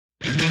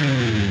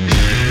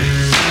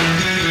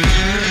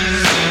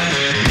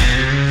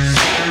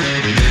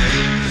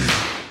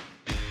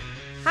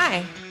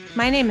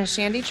name is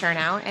Shandy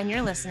Chernow, and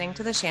you're listening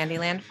to the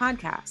Shandyland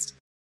podcast.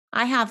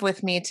 I have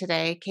with me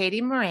today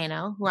Katie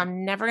Moreno, who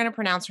I'm never going to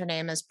pronounce her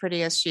name as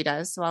pretty as she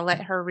does, so I'll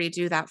let her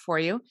redo that for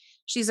you.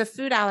 She's a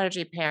food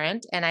allergy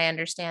parent, and I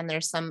understand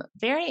there's some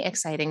very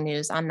exciting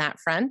news on that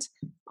front.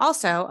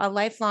 Also, a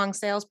lifelong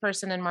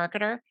salesperson and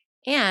marketer,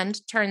 and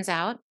turns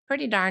out,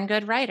 pretty darn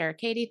good writer.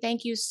 Katie,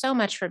 thank you so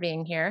much for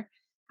being here.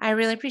 I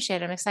really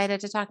appreciate it. I'm excited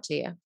to talk to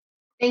you.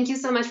 Thank you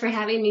so much for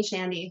having me,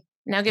 Shandy.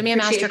 Now give me a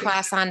master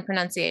class on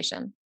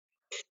pronunciation.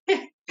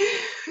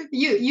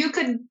 You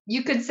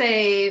could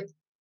say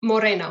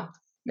Moreno.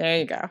 There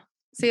you go.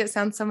 See, it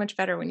sounds so much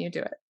better when you do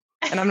it.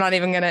 And I'm not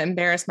even going to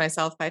embarrass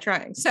myself by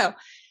trying. So,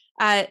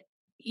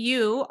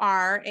 you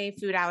are a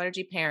food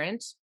allergy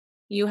parent.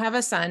 You have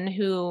a son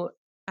who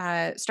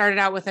started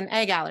out with an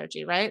egg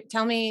allergy, right?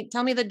 Tell me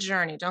the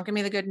journey. Don't give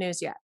me the good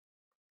news yet.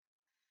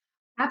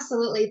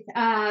 Absolutely.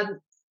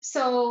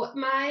 So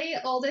my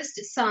oldest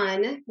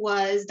son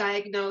was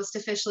diagnosed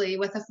officially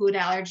with a food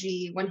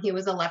allergy when he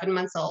was 11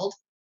 months old.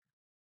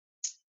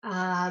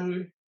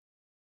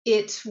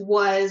 It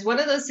was one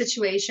of those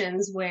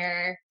situations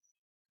where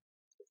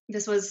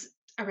this was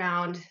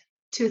around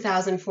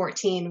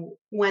 2014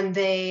 when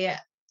they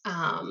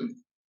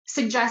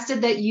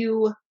suggested that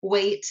you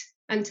wait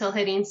until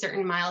hitting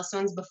certain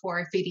milestones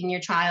before feeding your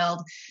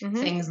child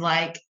things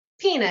like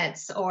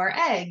peanuts or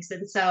eggs.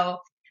 And so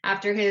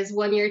after his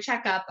 1-year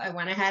checkup, I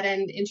went ahead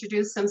and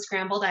introduced some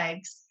scrambled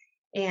eggs,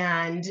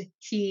 and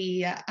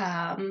he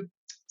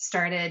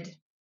started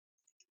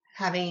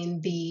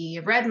having the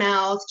red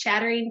mouth,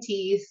 chattering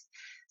teeth.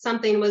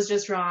 Something was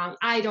just wrong.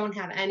 I don't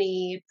have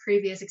any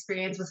previous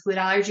experience with food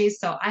allergies,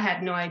 so I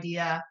had no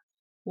idea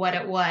what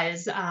it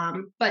was.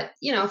 But,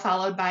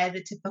 followed by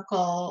the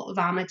typical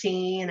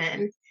vomiting,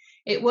 and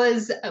it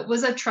was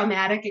a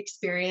traumatic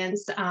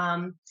experience.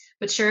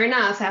 But sure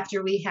enough,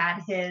 after we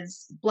had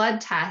his blood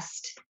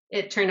test,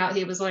 it turned out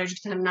he was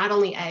allergic to not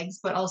only eggs,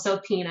 but also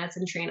peanuts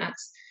and tree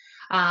nuts.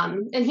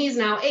 And he's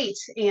now 8,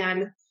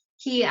 and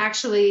he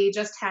actually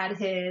just had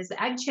his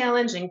egg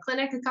challenge in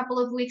clinic a couple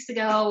of weeks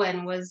ago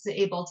and was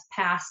able to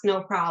pass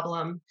no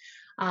problem.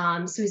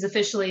 So he's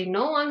officially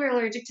no longer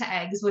allergic to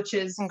eggs, which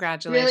is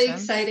really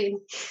exciting.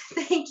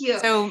 Thank you.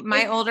 So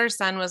my older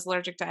son was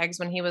allergic to eggs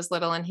when he was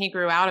little, and he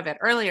grew out of it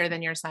earlier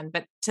than your son.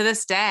 But to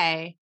this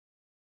day,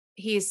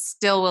 he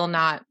still will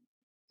not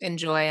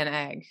enjoy an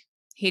egg.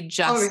 He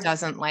just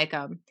doesn't like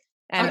them.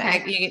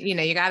 And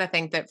you got to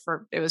think that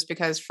it was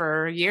because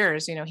for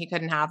years, he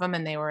couldn't have them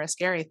and they were a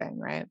scary thing,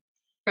 right?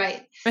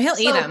 Right. But he'll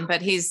eat them,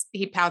 but he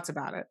pouts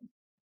about it.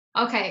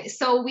 Okay.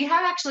 So we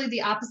have actually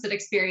the opposite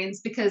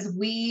experience, because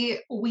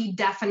we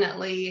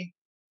definitely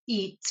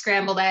eat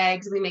scrambled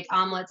eggs. We make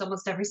omelets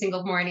almost every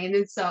single morning.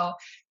 And so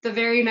the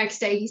very next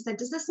day he said,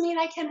 "Does this mean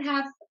I can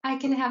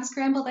have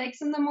scrambled eggs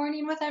in the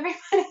morning with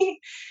everybody?"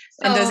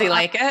 So, and does he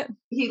like it?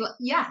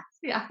 Yeah.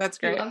 That's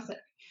great. He loves it.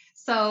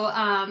 So,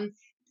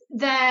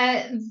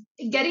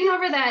 getting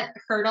over that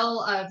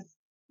hurdle of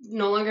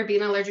no longer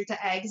being allergic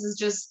to eggs is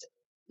just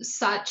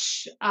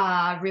such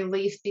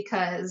relief,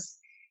 because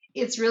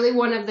it's really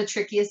one of the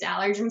trickiest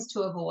allergens to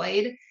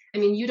avoid. I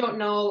mean, you don't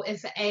know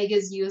if egg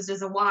is used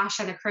as a wash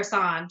on a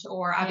croissant,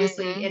 or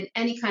obviously in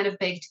any kind of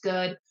baked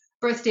good.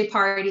 Birthday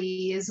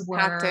parties were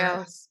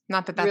cocktails.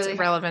 Not that that's really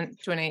relevant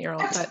to an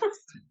 8-year-old, but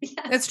yes.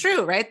 It's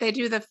true, right? They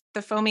do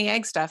the foamy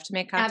egg stuff to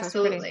make cocktails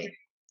pretty.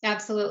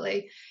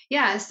 Absolutely.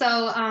 Yeah.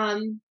 So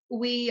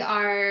we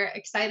are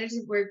excited.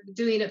 We're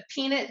doing a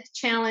peanut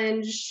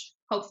challenge,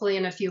 hopefully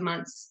in a few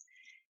months.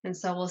 And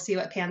so we'll see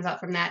what pans out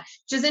from that,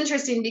 which is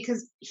interesting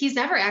because he's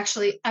never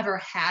actually ever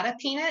had a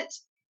peanut.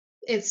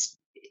 It's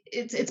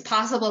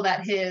possible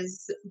that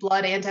his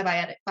blood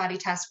antibody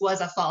test was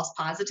a false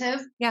positive,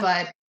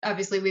 but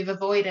obviously we've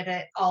avoided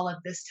it all of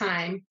this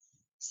time.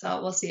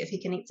 So we'll see if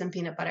he can eat some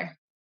peanut butter.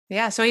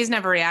 Yeah. So he's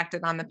never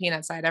reacted on the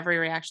peanut side. Every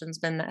reaction's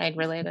been the egg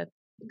related.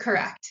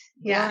 Correct.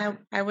 Yeah. Well,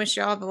 I wish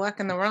you all the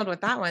luck in the world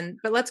with that one.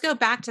 But let's go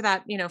back to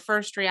that,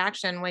 first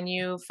reaction when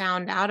you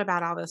found out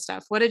about all this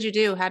stuff. What did you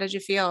do? How did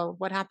you feel?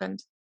 What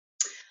happened?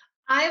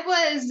 I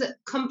was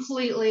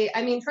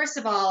first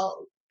of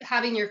all,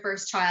 having your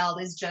first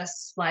child is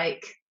just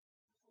like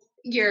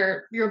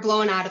you're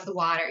blown out of the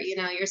water.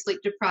 You're sleep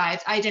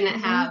deprived. I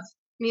didn't have,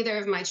 neither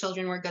of my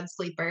children were good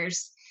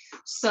sleepers.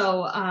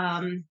 So,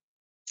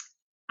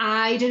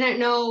 I didn't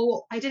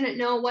know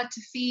what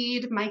to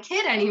feed my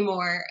kid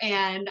anymore.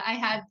 And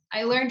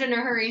I learned in a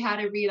hurry how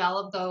to read all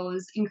of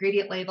those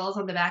ingredient labels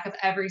on the back of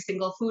every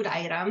single food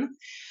item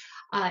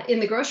in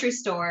the grocery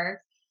store.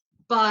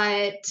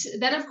 But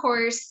then, of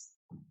course,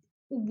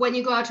 when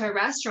you go out to a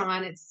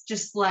restaurant, it's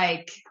just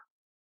like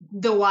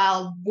the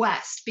Wild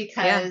West,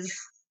 because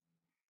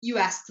you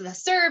ask the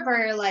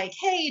server, like,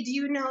 "Hey, do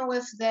you know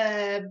if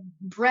the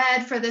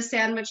bread for the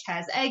sandwich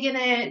has egg in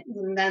it?"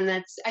 And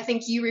then I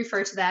think you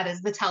refer to that as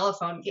the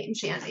telephone game,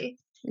 Shandy.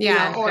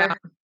 Yeah.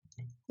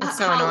 It's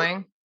so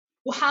annoying.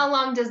 Well, how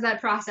long does that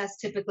process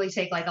typically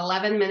take? Like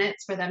 11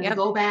 minutes for them to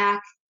go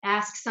back,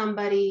 ask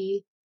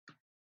somebody,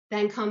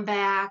 then come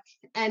back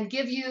and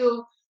give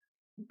you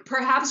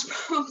perhaps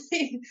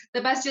probably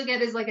the best you'll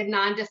get is like a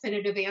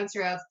non-definitive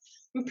answer of,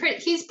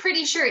 he's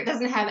pretty sure it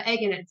doesn't have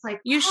egg in it. It's like,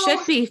 you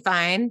should be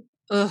fine.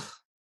 Ugh,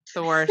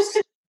 the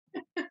worst.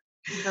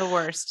 The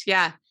worst.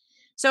 Yeah.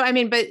 So, I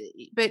mean, but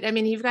I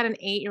mean, you've got an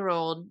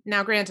 8-year-old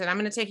now. Granted, I'm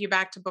going to take you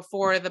back to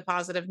before the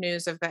positive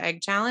news of the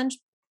egg challenge.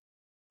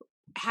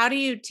 How do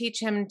you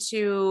teach him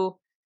to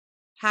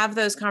have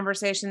those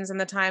conversations in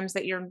the times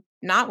that you're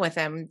not with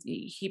him?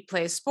 He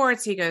plays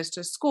sports, he goes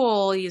to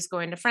school, he's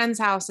going to friends'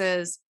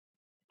 houses.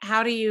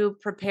 How do you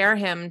prepare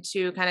him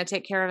to kind of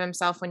take care of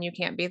himself when you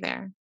can't be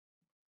there?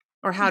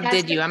 Or how That's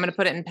did you? I'm going to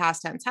put it in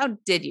past tense. How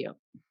did you?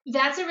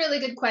 That's a really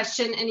good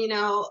question. And,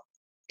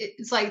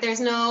 it's like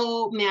there's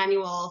no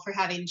manual for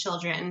having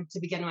children to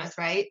begin with,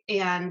 right?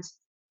 And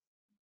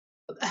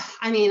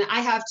I mean,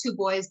 I have 2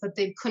 boys, but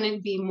they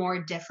couldn't be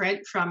more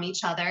different from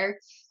each other.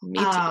 Me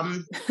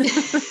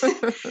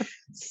too.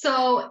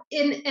 So,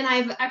 and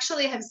I've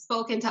actually have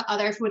spoken to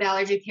other food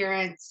allergy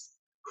parents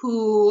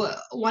who,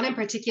 one in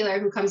particular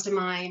who comes to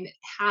mind,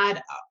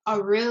 had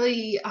a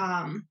really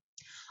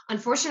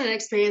unfortunate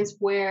experience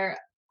where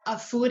a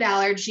food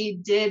allergy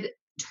did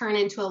turn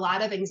into a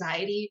lot of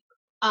anxiety,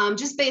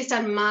 just based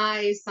on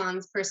my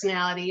son's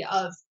personality.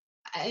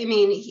 I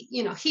mean,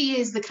 he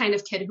is the kind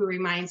of kid who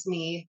reminds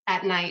me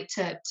at night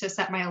to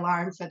set my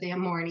alarm for the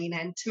morning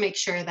and to make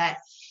sure that,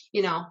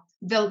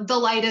 the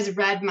light is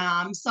red,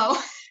 mom. So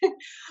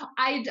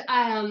I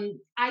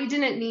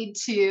didn't need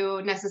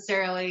to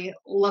necessarily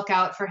look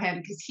out for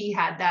him because he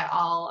had that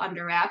all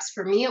under wraps.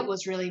 For me, it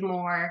was really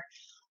more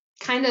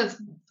kind of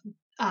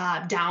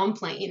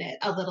downplaying it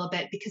a little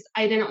bit because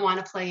I didn't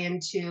want to play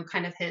into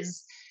kind of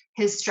his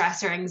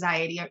stress or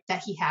anxiety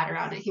that he had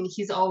around it.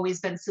 He's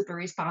always been super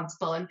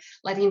responsible and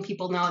letting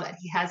people know that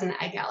he has an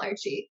egg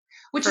allergy,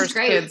 which First is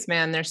great. Kids,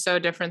 man, they're so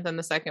different than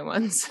the second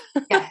ones.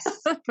 Yes,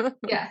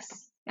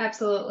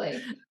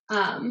 absolutely.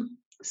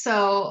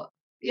 So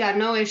yeah,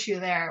 no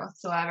issue there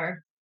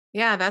whatsoever.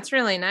 Yeah, that's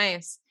really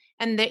nice.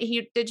 And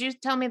did you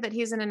tell me that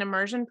he's in an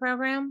immersion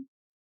program?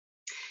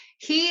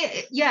 We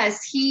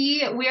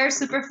are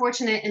super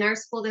fortunate in our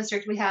school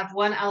district. We have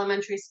one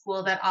elementary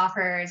school that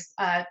offers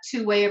a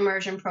 2-way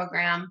immersion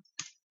program.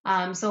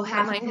 So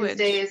half of his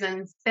day is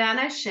in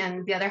Spanish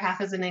and the other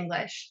half is in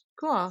English.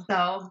 Cool.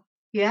 So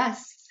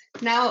yes,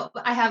 now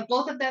I have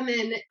both of them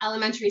in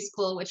elementary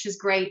school, which is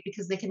great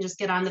because they can just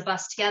get on the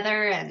bus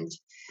together and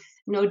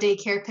no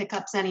daycare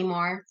pickups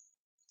anymore.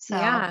 So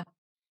yeah.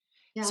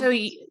 So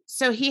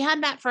he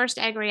had that first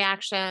egg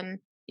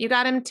reaction. You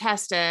got him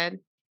tested.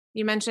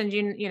 You mentioned,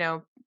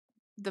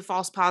 the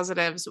false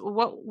positives.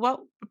 What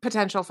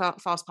potential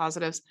false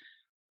positives?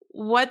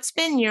 What's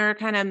been your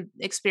kind of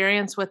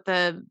experience with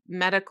the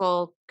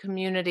medical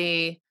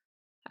community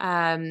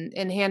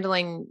in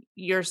handling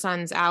your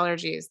son's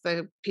allergies?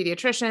 The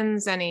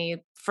pediatricians, any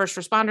first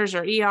responders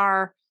or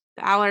ER,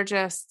 the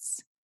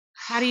allergists?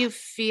 How do you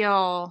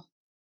feel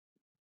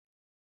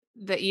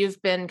that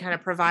you've been kind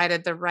of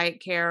provided the right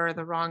care or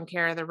the wrong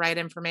care, the right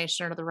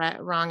information or the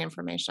wrong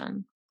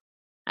information?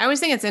 I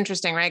always think it's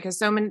interesting, right? Because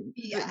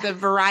the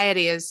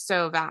variety is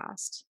so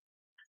vast.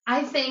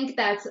 I think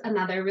that's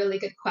another really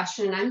good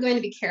question. And I'm going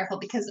to be careful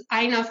because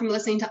I know from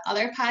listening to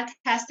other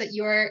podcasts that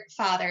your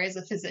father is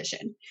a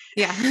physician.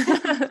 Yeah,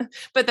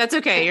 but that's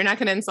okay. You're not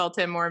going to insult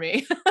him or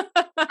me.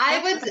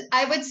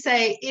 I would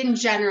say in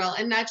general,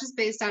 and not just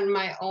based on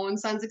my own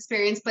son's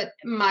experience, but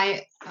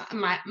my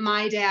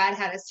dad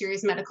had a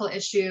serious medical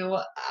issue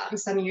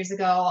some years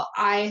ago.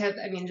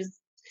 Just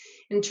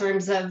in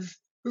terms of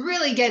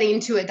really getting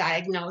to a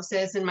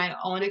diagnosis in my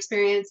own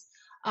experience,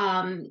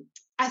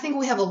 I think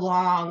we have a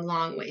long,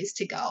 long ways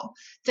to go.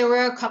 There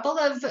were a couple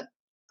of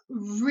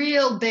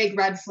real big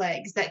red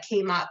flags that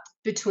came up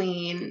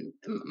between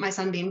my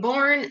son being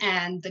born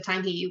and the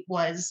time he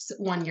was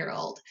 1 year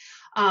old.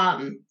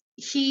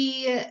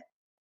 He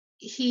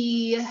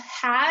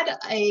had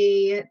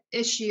a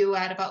issue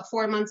at about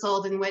 4 months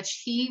old in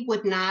which he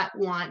would not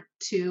want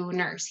to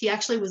nurse. He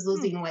actually was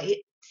losing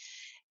weight.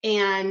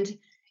 And,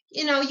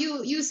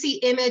 you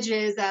see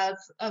images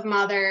of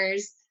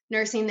mothers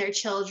nursing their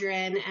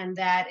children and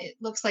that it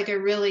looks like a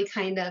really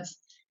kind of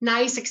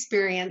nice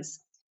experience.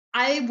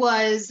 I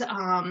was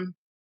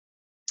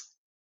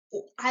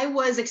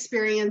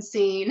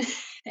experiencing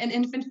an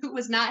infant who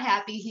was not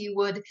happy. He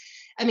would,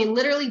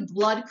 literally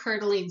blood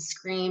curdling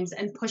screams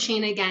and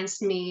pushing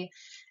against me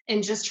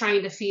and just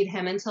trying to feed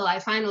him until I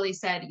finally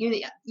said,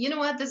 you know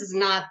what, this is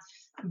not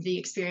the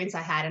experience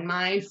I had in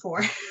mind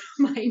for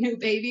my new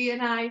baby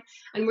and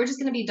we're just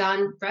going to be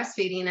done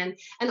breastfeeding.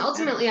 And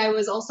ultimately I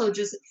was also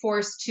just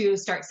forced to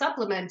start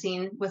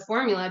supplementing with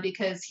formula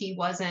because he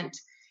wasn't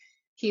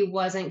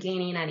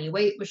gaining any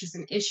weight, which is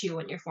an issue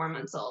when you're 4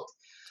 months old.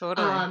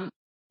 Totally.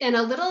 And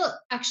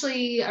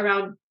actually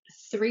around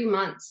 3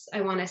 months,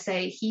 I want to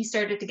say, he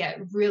started to get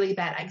really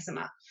bad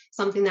eczema,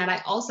 something that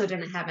I also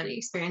didn't have any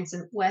experience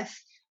with.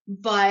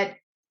 But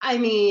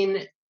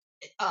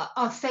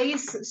a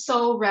face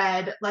so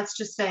red, let's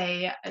just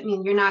say,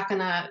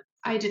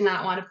 I did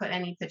not want to put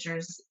any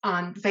pictures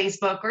on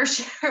Facebook or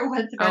share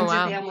with friends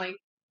or family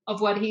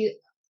of what it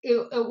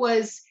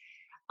was.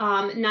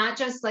 not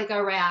just like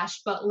a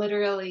rash, but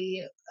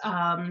literally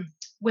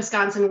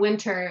Wisconsin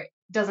winter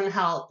doesn't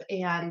help,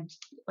 and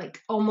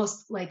like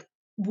almost like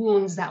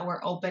wounds that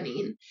were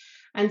opening.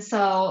 And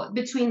so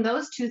between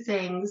those two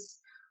things,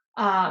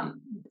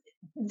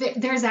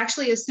 there's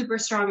actually a super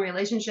strong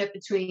relationship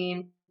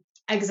between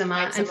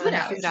eczema and food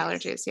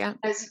allergies. Yeah.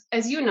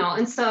 As you know.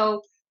 And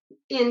so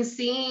in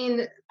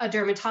seeing a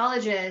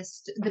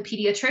dermatologist, the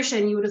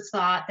pediatrician, you would have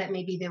thought that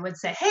maybe they would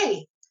say,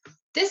 hey,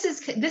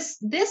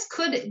 this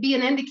could be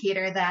an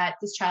indicator that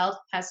this child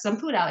has some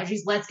food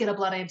allergies. Let's get a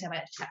blood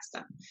antibiotic test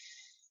done.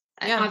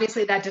 And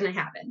obviously that didn't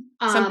happen.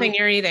 Something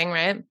you're eating,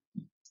 right?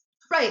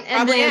 Right.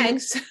 And probably then,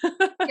 eggs.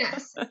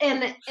 Yes.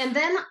 And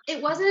then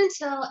it wasn't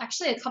until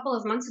actually a couple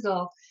of months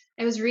ago,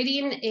 I was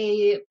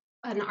reading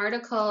an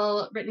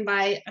article written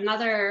by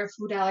another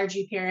food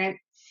allergy parent,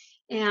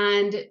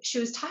 and she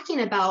was talking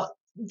about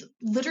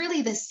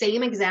literally the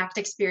same exact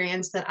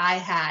experience that I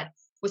had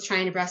with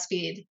trying to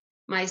breastfeed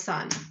my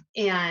son.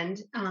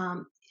 And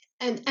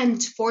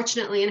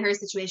fortunately in her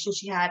situation,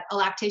 she had a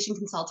lactation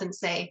consultant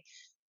say,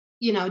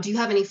 you know, do you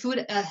have any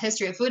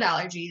history of food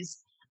allergies?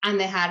 And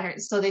they had her,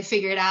 so they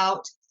figured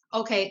out,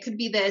 okay, it could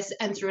be this.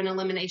 And through an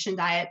elimination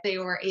diet, they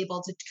were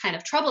able to kind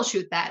of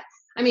troubleshoot that.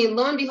 I mean,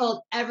 lo and behold,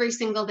 every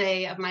single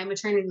day of my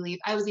maternity leave,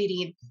 I was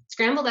eating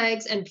scrambled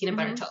eggs and peanut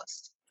butter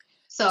toast.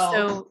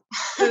 So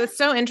it's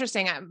so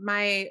interesting.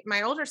 My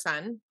older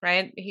son,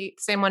 right?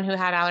 Same one who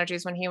had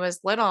allergies when he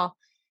was little.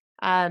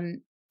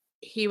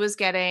 He was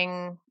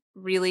getting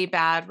really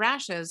bad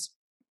rashes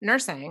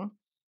nursing.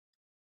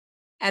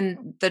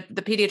 And the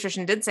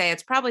pediatrician did say,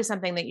 it's probably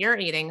something that you're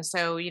eating.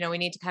 So, you know, we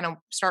need to kind of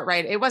start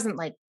right. It wasn't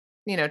like,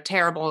 you know,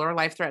 terrible or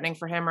life-threatening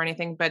for him or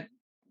anything, but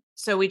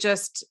so we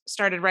just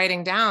started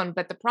writing down.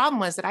 But the problem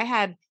was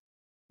that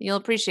you'll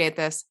appreciate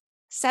this,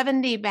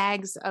 70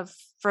 bags of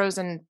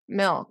frozen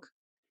milk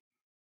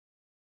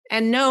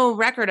and no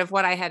record of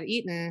what I had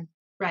eaten.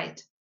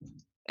 Right.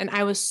 And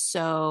I was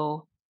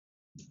so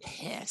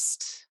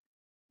pissed.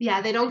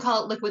 Yeah. They don't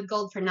call it liquid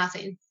gold for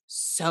nothing.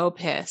 So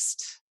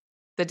pissed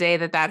the day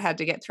that had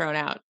to get thrown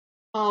out.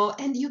 Oh,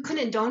 and you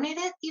couldn't donate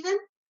it even?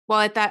 Well,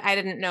 at that, I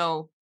didn't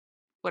know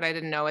what I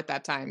didn't know at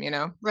that time, you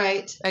know?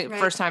 Right. Like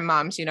first time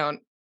moms, you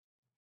don't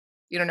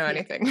know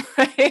anything,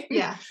 right?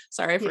 Yeah.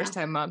 Sorry, first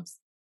time moms.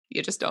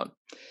 You just don't.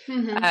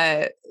 Mm-hmm.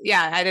 I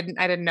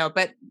didn't know,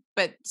 but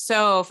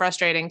so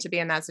frustrating to be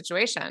in that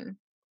situation.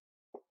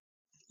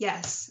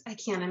 Yes. I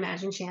can't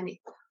imagine,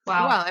 Shandy.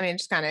 Wow. Well, I mean, it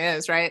just kind of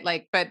is, right?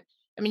 Like, but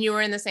I mean, you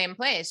were in the same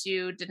place.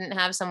 You didn't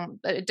have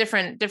a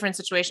different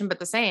situation, but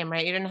the same,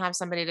 right? You didn't have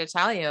somebody to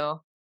tell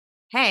you,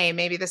 hey,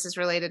 maybe this is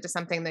related to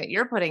something that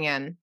you're putting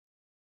in.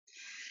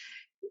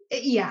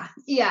 Yeah.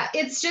 Yeah.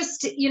 It's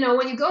just, you know,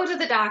 when you go to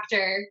the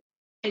doctor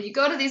and you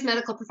go to these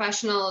medical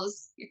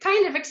professionals, you're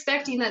kind of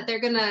expecting that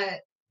they're going to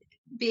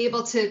be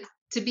able to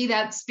be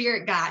that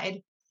spirit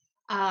guide.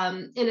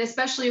 And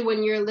especially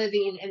when you're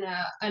living in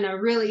a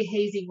really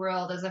hazy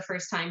world as a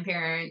first time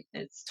parent,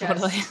 it's just,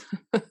 totally.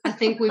 I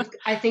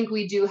think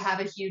we do have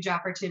a huge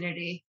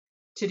opportunity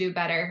to do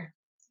better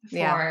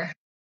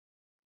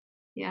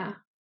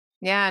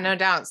Yeah, no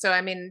doubt. So,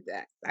 I mean,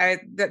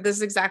 this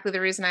is exactly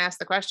the reason I asked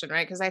the question,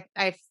 right? Because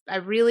I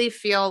really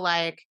feel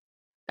like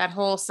that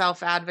whole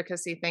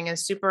self-advocacy thing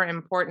is super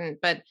important.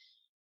 But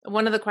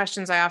one of the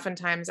questions I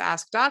oftentimes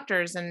ask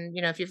doctors, and,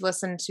 you know, if you've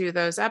listened to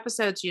those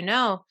episodes, you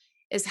know,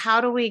 is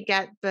how do we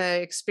get the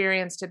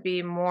experience to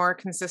be more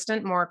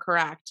consistent, more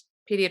correct?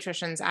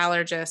 Pediatricians,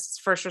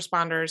 allergists, first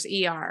responders,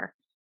 ER,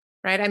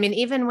 right? I mean,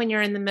 even when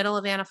you're in the middle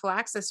of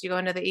anaphylaxis, you go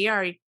into the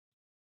ER,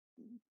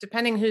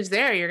 depending who's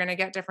there, you're going to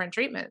get different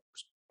treatment.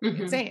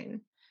 Mm-hmm.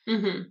 Insane.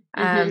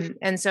 Mm-hmm.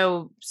 And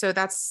so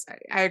that's,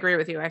 I agree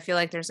with you. I feel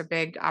like there's a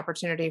big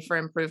opportunity for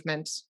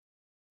improvement.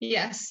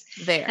 Yes.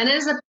 There. And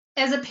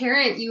as a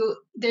parent,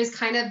 there's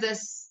kind of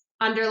this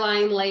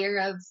underlying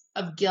layer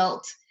of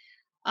guilt.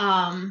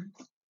 Mine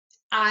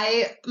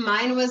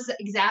was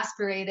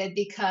exasperated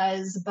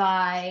because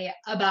by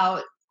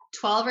about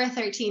 12 or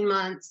 13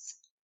 months,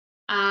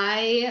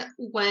 I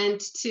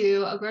went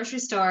to a grocery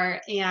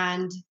store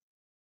and,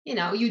 you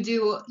know, you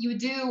do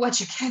what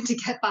you can to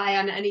get by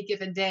on any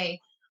given day.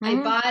 Mm-hmm.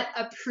 I bought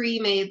a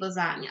pre-made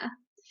lasagna.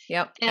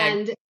 Yep.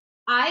 And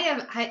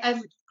I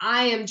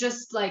am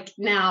just like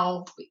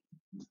now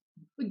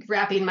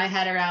wrapping my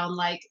head around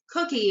like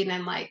cooking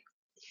and like,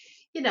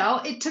 you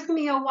know, it took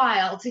me a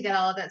while to get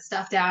all of that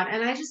stuff down.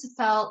 And I just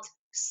felt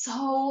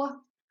so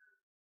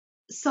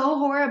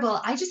horrible.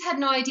 I just had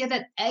no idea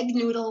that egg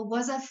noodle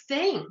was a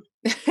thing.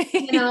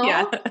 You know,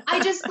 yeah.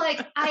 I just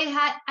like,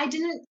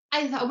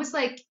 I was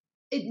like,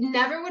 it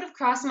never would have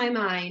crossed my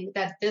mind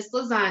that this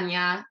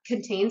lasagna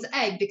contains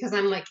egg because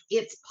I'm like,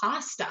 it's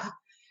pasta,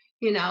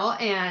 you know,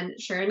 and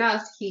sure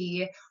enough,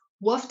 he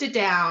wolfed it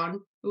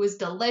down. It was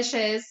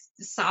delicious,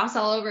 sauce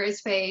all over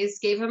his face,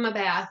 gave him a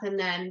bath. And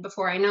then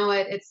before I know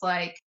it, it's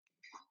like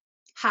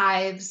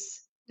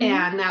hives. Mm-hmm.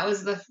 And that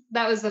was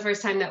the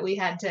first time that we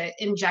had to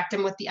inject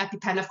him with the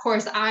EpiPen. Of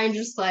course, I'm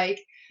just like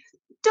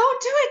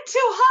don't do it too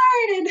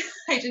hard. And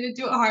I didn't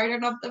do it hard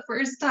enough the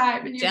first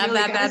time. And you Jab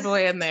really that bad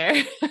boy in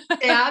there.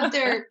 stab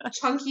their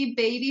chunky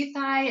baby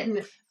thigh.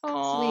 And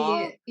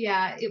Aww.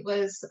 it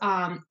was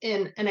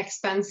in an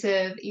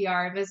expensive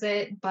ER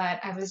visit, but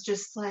I was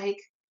just like,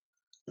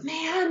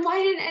 man, why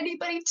didn't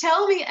anybody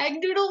tell me egg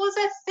noodle was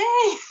a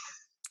thing?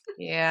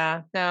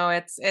 Yeah, no,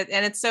 and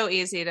it's so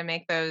easy to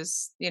make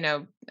those, I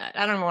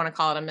don't even want to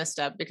call it a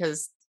misstep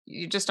because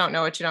you just don't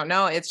know what you don't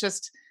know.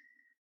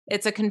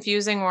 It's a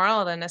confusing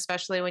world. And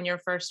especially when you're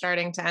first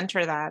starting to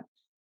enter that.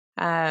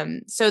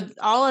 So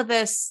all of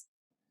this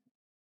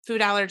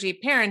food allergy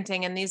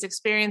parenting and these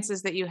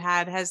experiences that you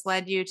had has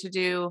led you to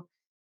do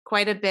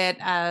quite a bit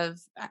of,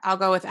 I'll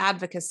go with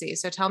advocacy.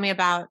 So tell me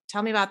about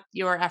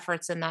your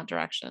efforts in that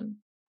direction.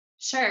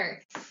 Sure.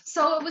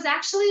 So it was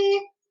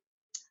actually,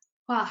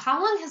 wow,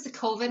 how long has the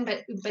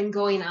COVID been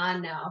going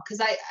on now?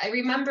 Because I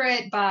remember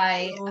it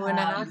by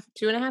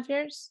 2.5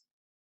 years,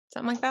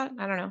 something like that.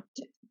 I don't know.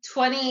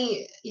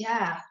 20,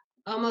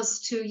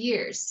 almost 2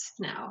 years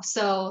now.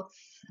 So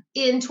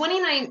in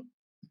 2020,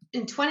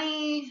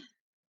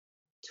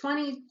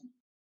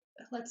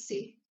 let's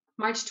see,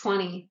 March of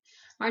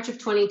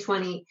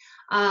 2020,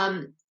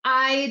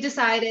 I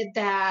decided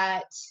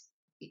that,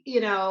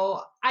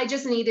 I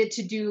just needed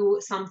to do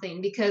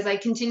something because I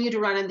continue to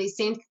run in these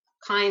same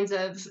kinds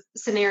of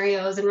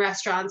scenarios in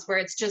restaurants where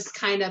it's just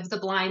kind of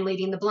the blind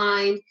leading the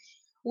blind.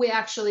 We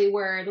actually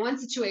were in one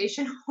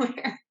situation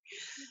where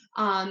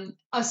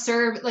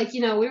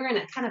we were in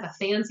a kind of a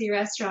fancy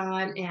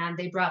restaurant and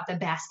they brought the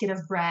basket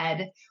of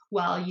bread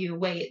while you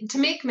wait. To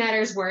make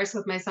matters worse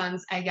with my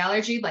son's egg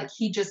allergy, like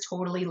he just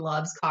totally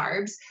loves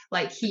carbs.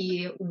 Like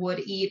he would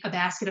eat a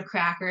basket of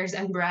crackers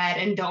and bread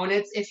and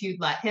donuts if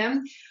you'd let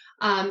him.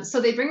 So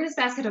they bring this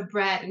basket of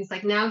bread and it's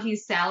like, now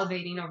he's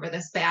salivating over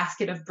this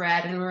basket of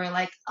bread. And we're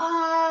like,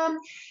 can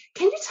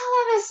you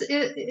tell us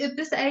if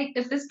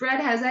this bread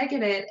has egg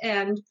in it?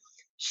 And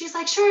she's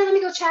like, sure, let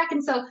me go check.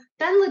 And so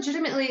then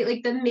legitimately,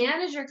 like the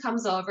manager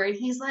comes over and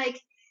he's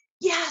like,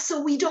 yeah,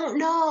 so we don't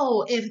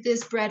know if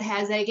this bread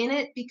has egg in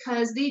it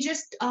because they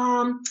just,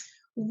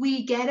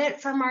 we get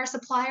it from our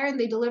supplier and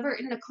they deliver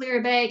it in a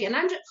clear bag. And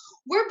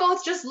we're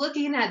both just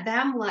looking at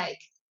them like,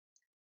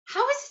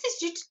 how is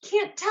this? You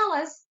can't tell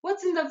us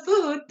what's in the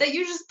food that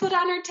you just put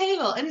on our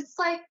table. And it's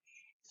like,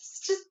 it's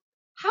just,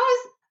 how is,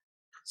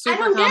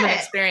 super common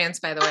experience,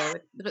 by the way,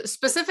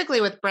 specifically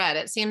with bread.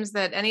 It seems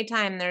that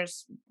anytime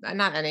there's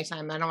not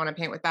anytime, I don't want to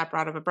paint with that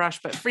broad of a brush,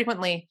 but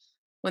frequently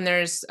when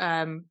there's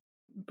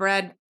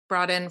bread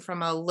brought in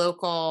from a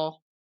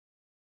local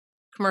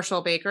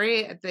commercial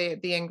bakery,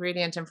 the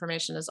ingredient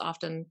information is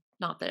often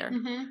not there.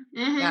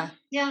 Mm-hmm, mm-hmm.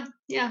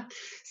 Yeah.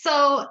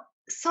 So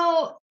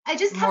I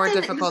just kept more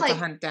difficult to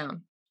hunt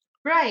down.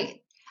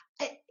 Right.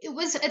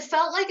 It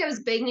felt like I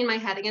was banging my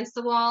head against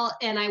the wall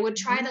and I would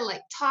try to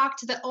like talk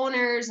to the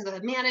owners or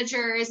the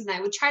managers and I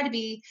would try to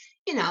be,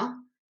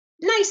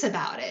 nice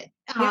about it.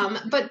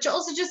 But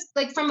also just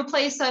like from a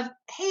place of,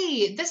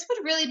 hey, this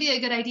would really be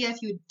a good idea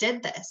if you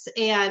did this.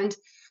 And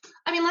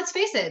I mean, let's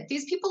face it,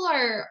 these people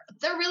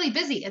they're really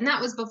busy. And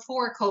that was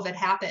before COVID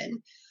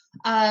happened.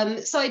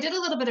 So I did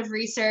a little bit of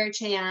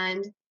research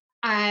and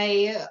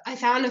I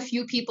found a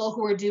few people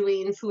who were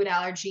doing food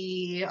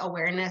allergy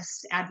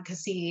awareness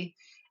advocacy.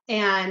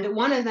 And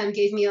one of them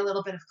gave me a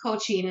little bit of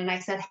coaching and I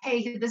said,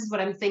 hey, this is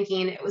what I'm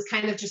thinking. It was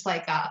kind of just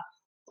like a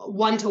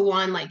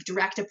one-to-one, like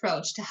direct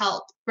approach to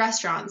help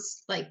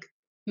restaurants like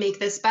make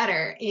this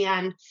better.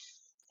 And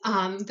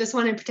this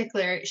one in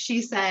particular,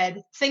 she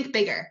said, think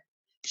bigger.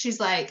 She's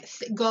like,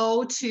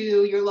 go to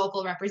your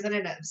local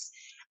representatives.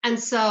 And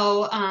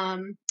so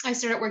I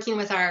started working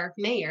with our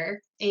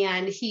mayor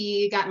and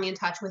he got me in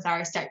touch with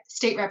our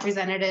state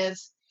representative.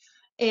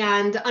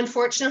 And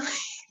unfortunately,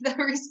 the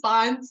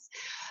response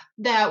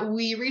that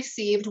we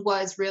received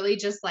was really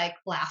just like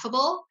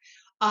laughable,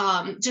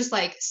 just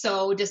like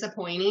so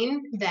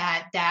disappointing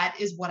that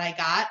is what I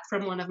got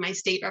from one of my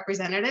state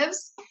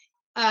representatives.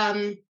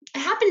 I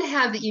happen to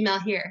have the email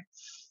here.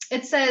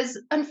 It says,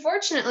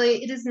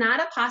 unfortunately, it is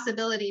not a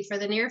possibility for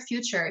the near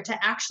future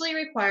to actually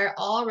require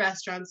all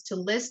restaurants to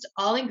list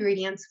all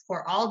ingredients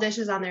for all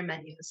dishes on their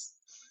menus.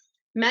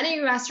 Many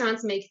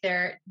restaurants make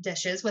their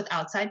dishes with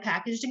outside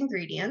packaged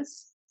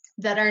ingredients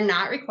that are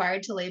not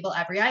required to label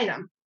every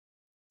item.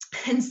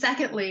 And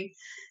secondly,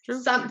 this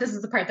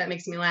is the part that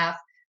makes me laugh.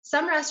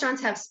 Some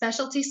restaurants have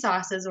specialty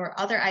sauces or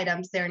other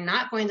items they're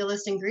not going to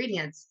list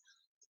ingredients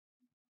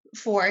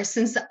for,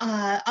 since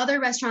other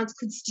restaurants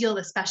could steal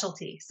the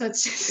specialty. So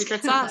it's just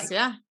secret sauce,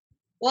 yeah.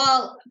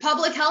 Well,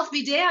 public health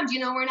be damned.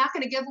 We're not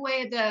going to give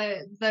away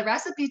the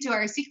recipe to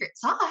our secret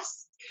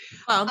sauce.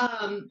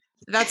 Well,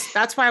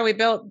 that's why we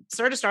built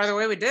Certistar the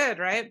way we did,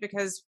 right?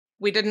 Because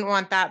we didn't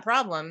want that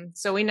problem.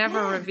 So we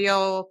never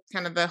reveal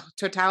kind of the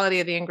totality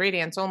of the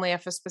ingredients, only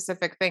if a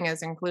specific thing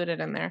is included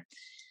in there.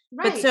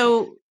 Right. But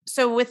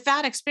so with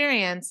that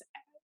experience,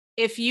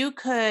 if you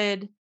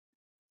could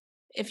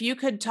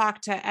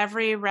talk to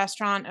every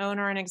restaurant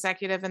owner and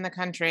executive in the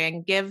country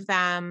and give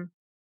them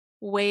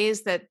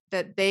ways that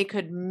they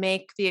could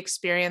make the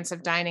experience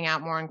of dining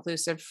out more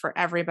inclusive for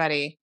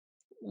everybody,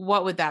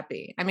 what would that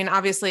be? I mean,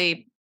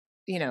 obviously,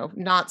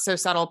 not so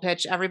subtle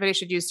pitch. Everybody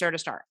should use Stir to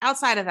Start.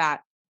 Outside of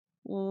that,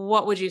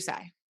 what would you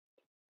say?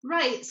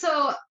 Right.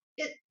 So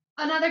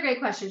another great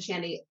question,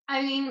 Shandy.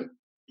 I mean,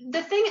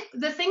 the thing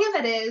of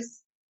it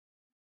is,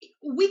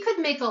 we could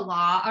make a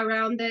law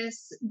around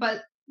this,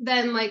 but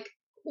then like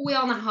we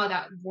all know how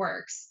that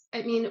works.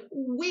 I mean,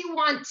 we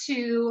want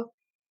to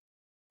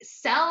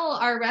sell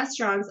our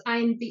restaurants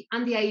on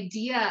the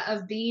idea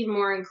of being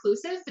more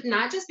inclusive,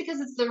 not just because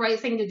it's the right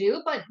thing to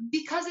do, but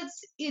because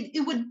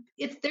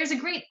there's a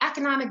great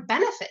economic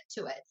benefit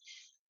to it.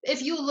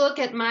 If you look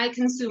at my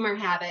consumer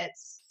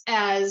habits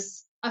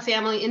as a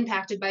family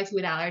impacted by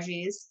food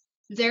allergies,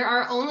 there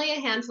are only a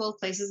handful of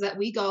places that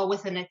we go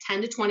within a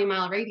 10 to 20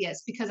 mile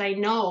radius because I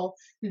know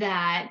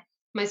that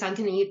my son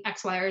can eat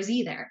X, Y, or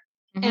Z there.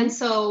 Mm-hmm. And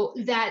so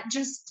that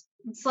just,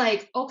 it's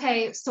like,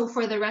 okay, so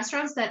for the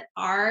restaurants that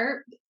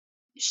are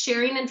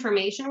sharing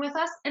information with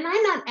us, and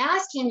I'm not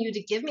asking you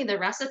to give me the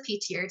recipe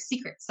to your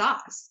secret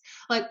sauce.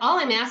 Like, all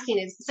I'm asking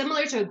is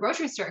similar to a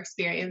grocery store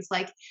experience.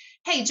 Like,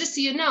 hey, just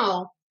so you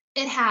know,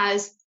 it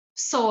has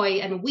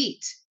soy and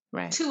wheat,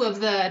 right, 2 of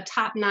the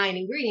top 9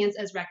 ingredients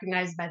as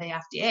recognized by the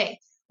FDA.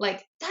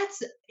 Like,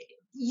 that's,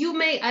 you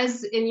may,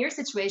 as in your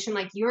situation,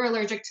 like you're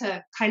allergic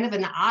to kind of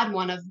an odd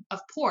one of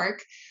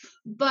pork,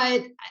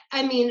 but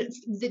I mean,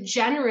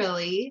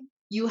 generally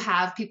you have a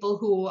lot of people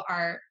who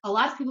are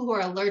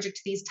allergic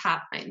to these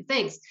top 9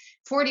 things,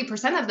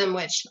 40% of them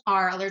which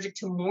are allergic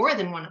to more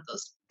than one of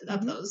those, mm-hmm,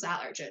 of those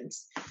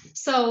allergens.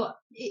 So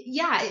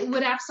yeah, it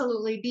would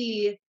absolutely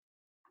be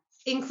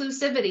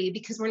inclusivity,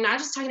 because we're not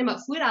just talking about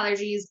food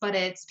allergies, but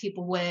it's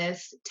people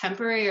with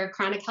temporary or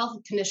chronic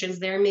health conditions.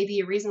 There may be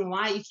a reason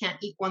why you can't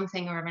eat one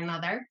thing or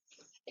another.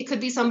 It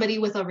could be somebody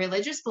with a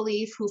religious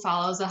belief who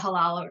follows a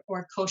halal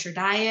or kosher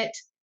diet.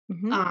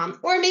 Mm-hmm.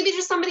 Or maybe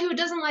just somebody who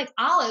doesn't like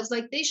olives.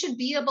 Like, they should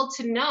be able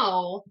to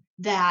know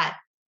that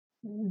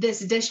this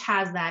dish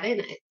has that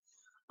in it.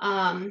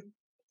 And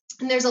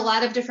there's a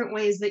lot of different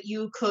ways that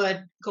you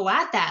could go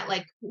at that.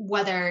 Like,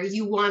 whether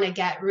you want to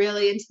get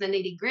really into the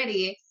nitty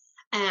gritty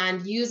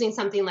and using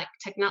something like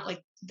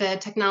the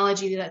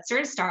technology that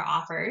Certistar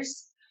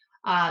offers,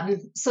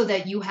 so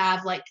that you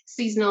have like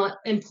seasonal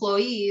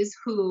employees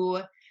who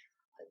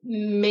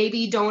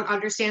maybe don't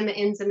understand the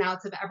ins and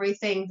outs of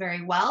everything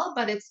very well,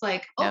 but it's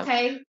like, yep,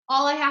 okay,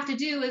 all I have to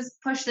do is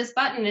push this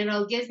button and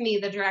it'll give me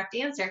the direct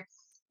answer.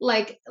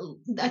 Like,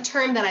 a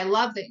term that I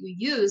love that you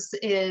use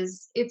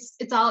is it's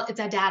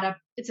a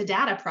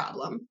data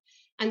problem.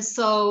 And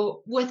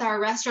so with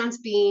our restaurants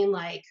being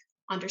like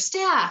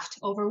understaffed,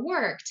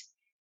 overworked,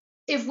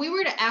 if we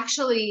were to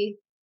actually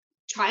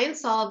try and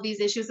solve these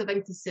issues of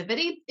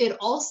inclusivity, it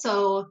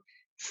also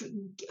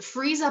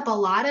frees up a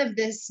lot of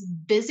this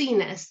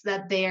busyness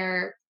that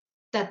they're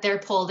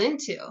pulled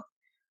into.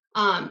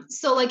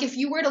 So like, if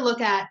you were to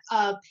look at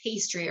a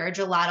pastry or a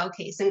gelato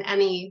case in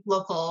any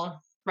local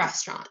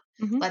restaurant,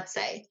 mm-hmm, let's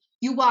say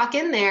you walk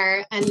in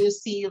there and you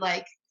see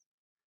like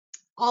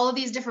all of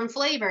these different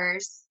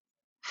flavors,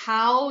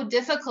 how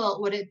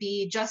difficult would it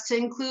be just to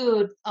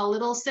include a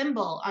little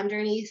symbol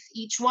underneath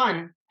each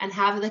one and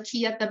have the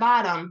key at the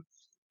bottom?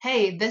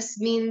 Hey, this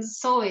means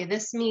soy,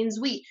 this means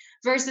wheat,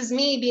 versus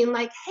me being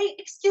like, hey,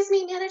 excuse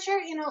me, manager,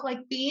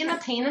 like being a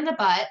pain in the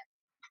butt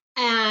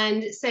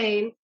and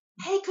saying,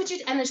 hey, could you,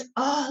 and then,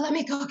 oh, let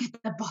me go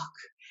get the book.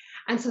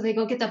 And so they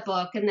go get the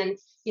book, and then,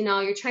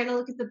 you're trying to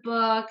look at the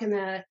book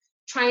and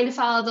trying to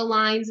follow the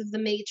lines of the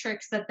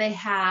matrix that they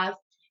have.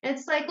 And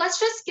it's like, let's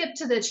just skip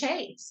to the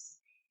chase,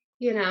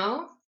 It's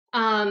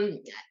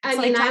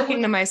like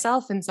talking to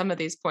myself in some of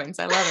these points.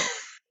 I love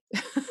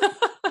it.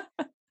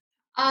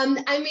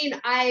 I mean,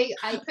 I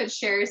could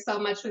share so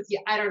much with you.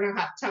 I don't know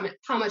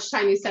how much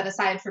time you set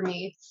aside for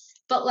me,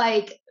 but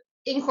like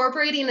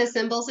incorporating a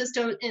symbol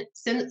system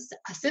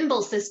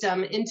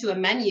into a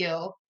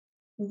menu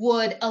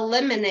would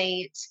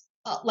eliminate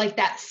like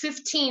that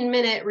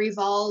 15-minute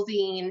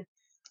revolving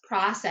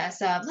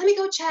process of, let me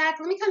go check,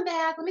 let me come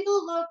back, let me go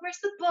look, where's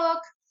the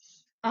book?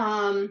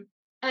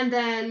 And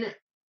then,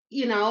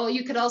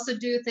 you could also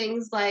do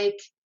things like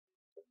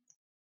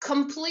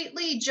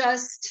completely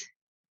just,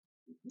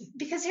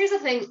 because here's the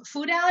thing,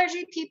 food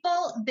allergy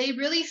people, they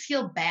really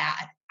feel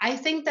bad. I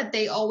think that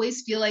they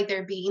always feel like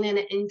they're being an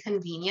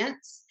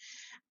inconvenience.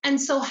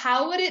 And so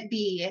how would it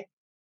be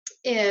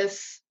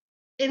if,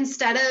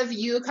 instead of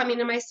you coming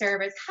to my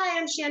service, hi,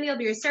 I'm Shandy, I'll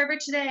be your server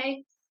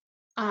today.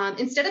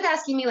 Instead of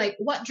asking me like,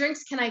 what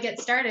drinks can I get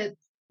started?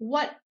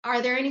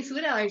 Are there any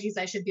food allergies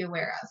I should be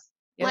aware of?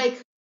 Yep.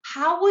 Like,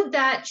 how would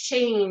that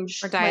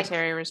change? Or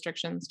dietary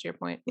restrictions, to your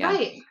point. Yeah.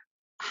 Right.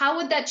 How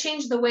would that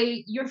change the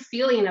way you're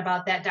feeling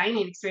about that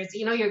dining experience?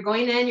 You're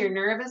going in, you're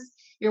nervous,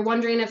 you're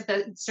wondering if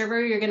the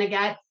server you're going to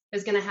get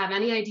is going to have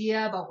any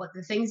idea about what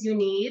the things you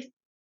need.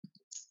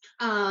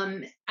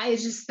 I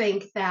just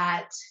think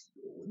that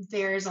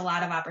there's a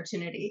lot of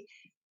opportunity.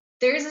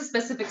 There's a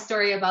specific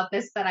story about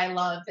this that I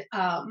love.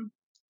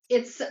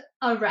 It's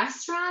a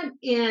restaurant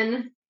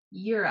in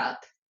Europe.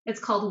 It's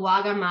called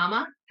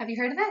Wagamama. Have you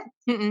heard of it?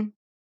 Mm-mm.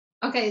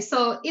 Okay,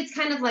 so it's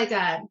kind of like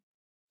a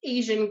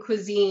Asian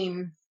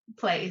cuisine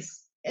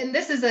place. And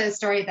this is a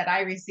story that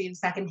I received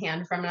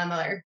secondhand from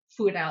another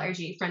food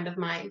allergy friend of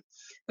mine.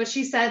 But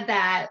she said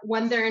that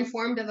when they're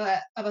informed of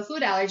a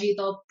food allergy,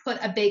 they'll put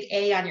a big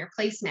A on your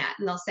placemat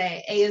and they'll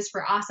say A is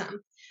for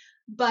awesome.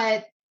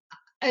 But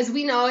as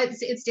we know,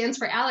 it stands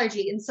for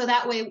allergy. And so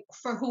that way,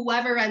 for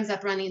whoever ends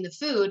up running the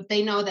food,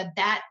 they know that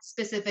that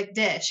specific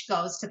dish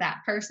goes to that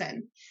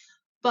person.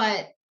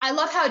 But I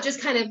love how it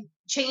just kind of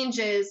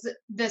changes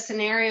the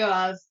scenario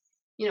of,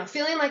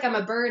 feeling like I'm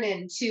a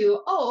burden to,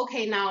 oh,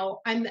 okay, now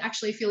I'm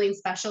actually feeling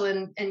special.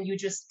 And you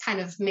just kind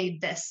of made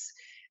this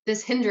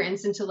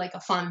hindrance into like a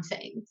fun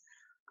thing.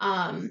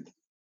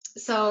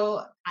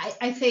 So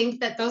I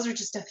think that those are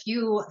just a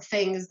few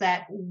things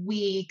that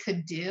we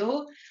could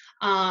do.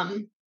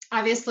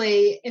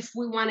 Obviously, if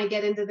we want to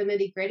get into the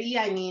nitty gritty,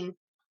 I mean,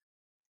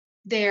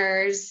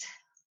 I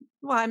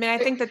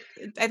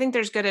think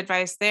there's good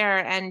advice there.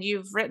 And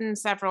you've written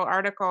several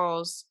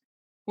articles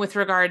with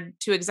regard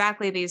to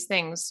exactly these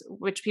things,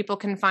 which people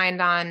can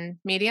find on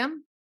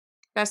Medium.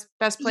 Best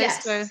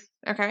place to,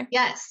 okay.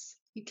 Yes.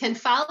 You can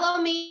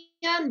follow me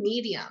on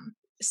Medium.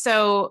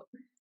 So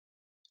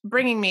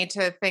bringing me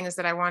to things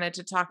that I wanted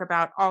to talk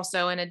about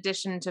also, in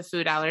addition to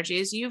food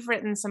allergies, you've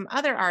written some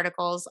other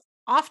articles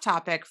off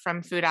topic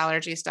from food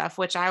allergy stuff,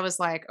 which I was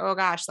like, oh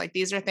gosh, like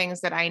these are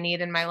things that I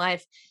need in my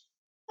life.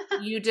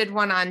 You did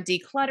one on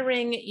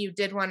decluttering. You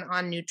did one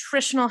on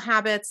nutritional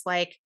habits.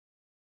 Like,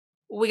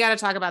 we got to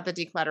talk about the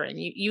decluttering.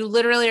 You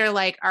literally are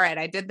like, all right,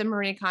 I did the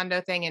Marie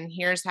Kondo thing and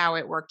here's how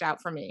it worked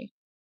out for me.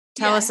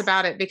 Tell us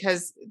about it,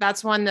 because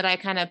that's one that I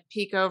kind of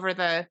peek over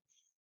the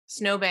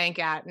snowbank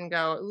at and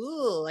go,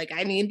 ooh, like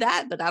I need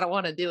that, but I don't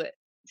want to do it.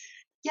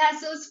 Yeah.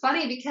 So it's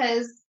funny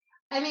because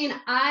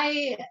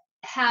I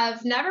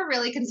have never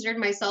really considered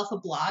myself a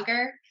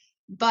blogger,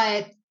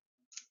 but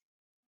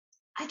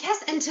I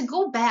guess, and to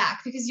go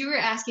back, because you were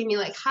asking me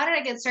like, how did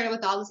I get started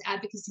with all this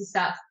advocacy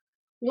stuff?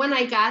 When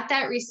I got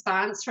that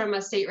response from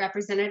a state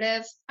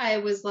representative, I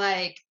was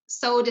like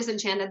so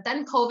disenchanted.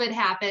 Then COVID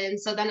happened.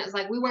 So then it was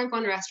like, we weren't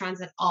going to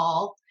restaurants at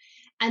all.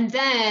 And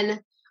then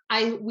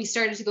we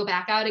started to go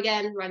back out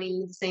again,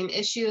 running the same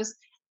issues.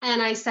 And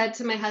I said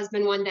to my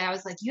husband one day, I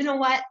was like, you know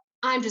what?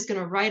 I'm just going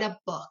to write a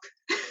book.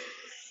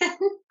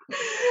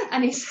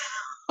 And he said,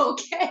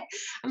 okay.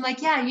 I'm like,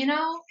 yeah,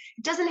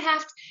 it doesn't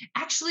have to,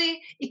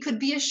 actually, it could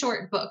be a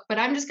short book, but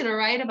I'm just going to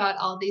write about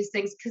all these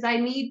things because I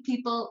need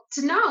people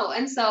to know.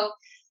 And so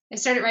I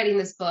started writing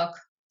this book,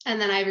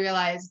 and then I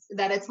realized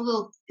that it's a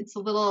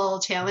little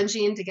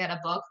challenging to get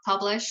a book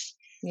published.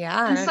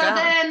 Yeah. And so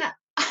then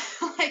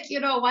I'm like,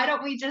 why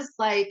don't we just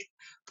like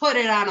put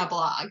it on a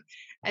blog?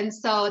 And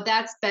so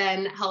that's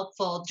been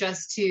helpful,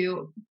 just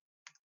to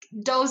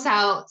dose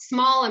out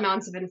small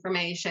amounts of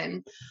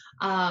information.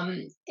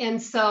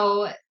 And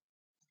so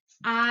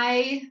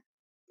I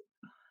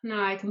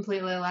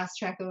completely lost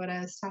track of what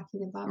I was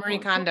talking about. Marie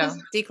Kondo,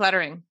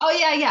 decluttering. Oh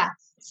yeah.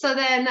 So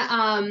then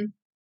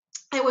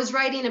I was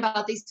writing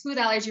about these food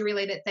allergy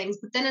related things,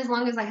 but then as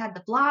long as I had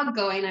the blog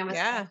going, I was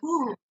like,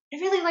 ooh, I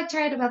really like to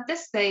write about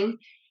this thing.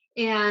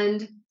 And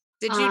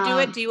did you do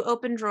it? Do you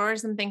open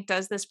drawers and think,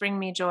 does this bring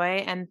me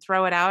joy, and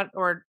throw it out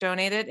or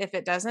donate it if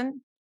it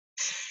doesn't?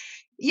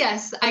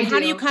 Yes, I do. How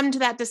do you come to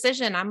that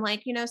decision? I'm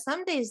like,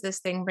 some days this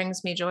thing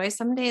brings me joy.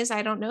 Some days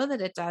I don't know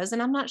that it does,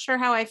 and I'm not sure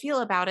how I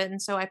feel about it.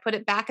 And so I put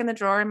it back in the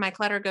drawer and my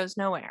clutter goes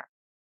nowhere.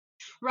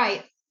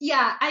 Right.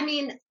 Yeah.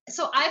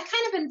 So I've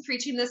kind of been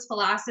preaching this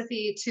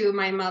philosophy to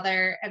my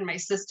mother and my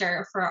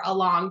sister for a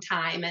long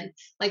time. And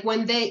like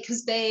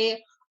because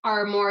they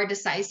are more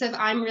decisive,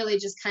 I'm really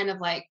just kind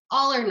of like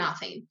all or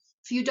nothing.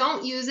 If you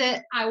don't use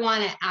it, I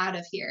want it out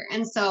of here.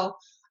 And so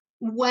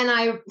when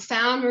I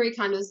found Marie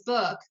Kondo's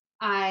book,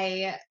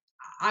 I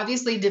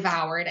obviously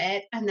devoured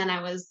it. And then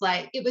I was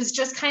like, it was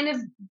just kind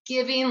of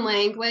giving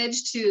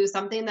language to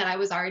something that I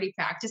was already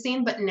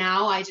practicing. But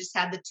now I just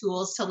had the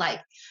tools to like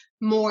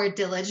more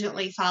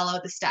diligently follow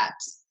the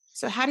steps.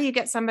 So how do you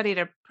get somebody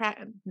to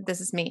this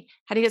is me.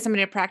 How do you get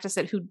somebody to practice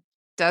it who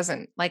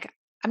doesn't? Like,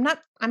 I'm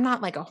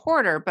not like a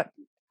hoarder, but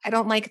I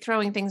don't like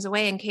throwing things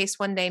away in case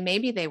one day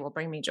maybe they will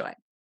bring me joy.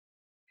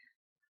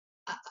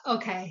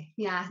 Okay.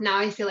 Yeah. Now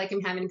I feel like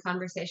I'm having a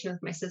conversation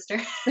with my sister.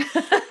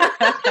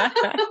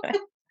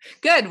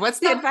 Good. What's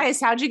the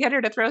advice? How'd you get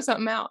her to throw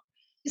something out?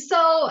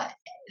 So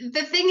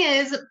the thing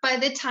is, by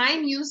the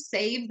time you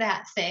save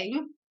that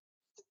thing,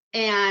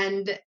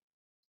 and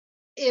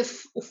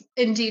if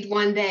indeed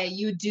one day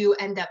you do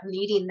end up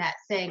needing that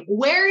thing,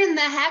 where in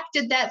the heck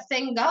did that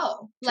thing go?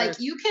 Sure. Like,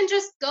 you can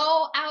just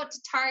go out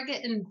to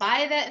Target and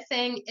buy that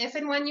thing if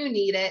and when you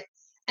need it.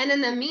 And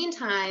in the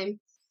meantime,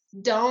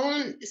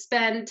 don't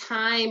spend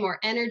time or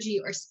energy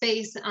or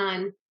space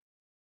on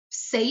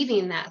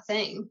saving that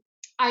thing.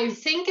 I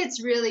think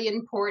it's really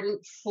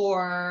important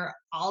for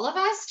all of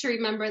us to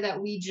remember that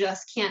we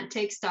just can't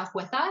take stuff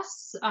with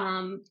us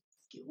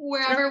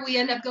wherever we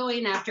end up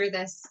going after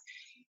this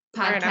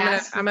podcast. All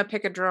right, I'm gonna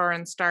pick a drawer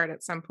and start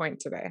at some point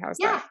today. How's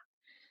that?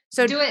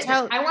 So do it.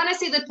 I want to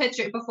see the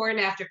picture, before and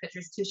after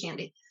pictures too,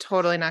 Shandy.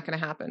 Totally not going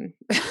to happen.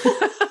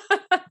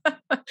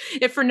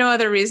 if for no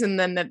other reason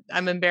than that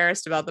I'm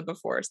embarrassed about the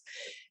befores.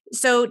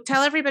 So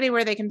tell everybody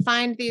where they can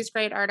find these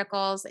great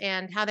articles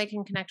and how they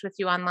can connect with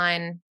you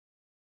online.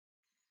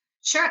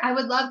 Sure. I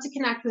would love to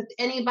connect with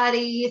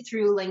anybody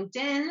through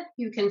LinkedIn.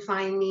 You can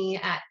find me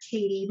at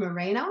Katie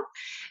Moreno,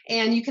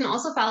 and you can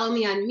also follow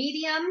me on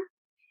Medium.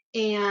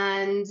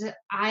 And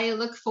I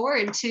look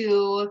forward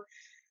to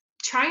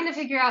trying to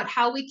figure out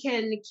how we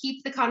can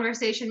keep the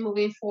conversation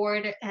moving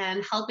forward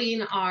and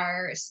helping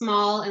our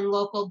small and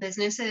local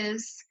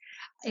businesses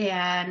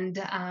and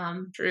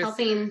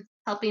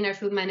helping our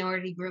food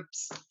minority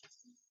groups.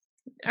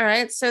 All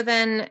right. So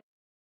then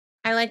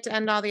I like to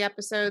end all the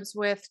episodes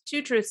with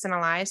 2 truths and a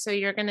lie. So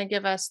you're going to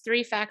give us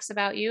 3 facts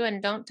about you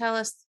and don't tell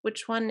us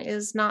which one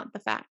is not the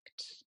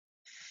fact.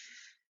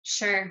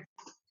 Sure.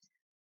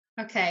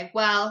 Okay.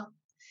 Well,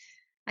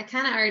 I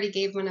kind of already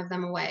gave one of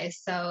them away.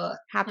 So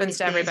happens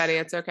to everybody.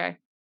 It's okay.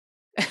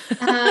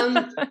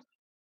 I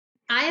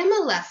am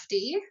a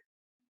lefty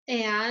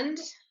and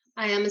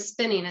I am a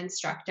spinning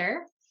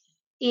instructor.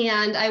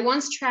 And I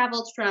once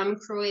traveled from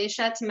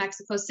Croatia to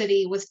Mexico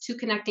City with 2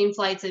 connecting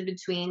flights in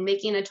between,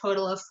 making a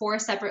total of 4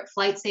 separate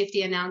flight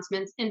safety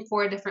announcements in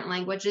 4 different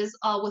languages,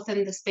 all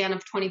within the span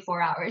of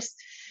 24 hours.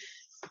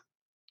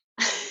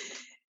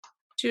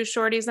 2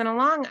 shorties and a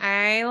long.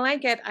 I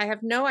like it. I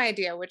have no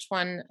idea which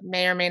one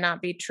may or may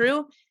not be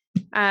true.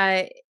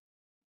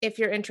 If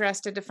you're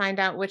interested to find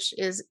out which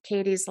is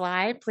Katie's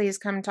lie, please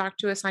come talk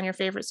to us on your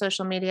favorite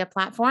social media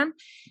platform.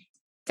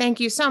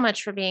 Thank you so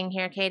much for being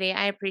here, Katie.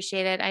 I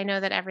appreciate it. I know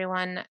that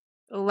everyone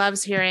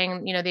loves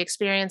hearing, the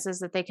experiences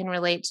that they can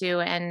relate to,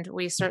 and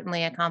we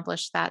certainly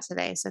accomplished that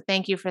today. So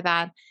thank you for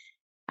that.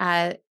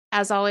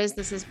 As always,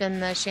 this has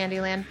been the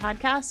Shandyland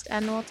podcast,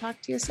 and we'll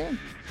talk to you soon.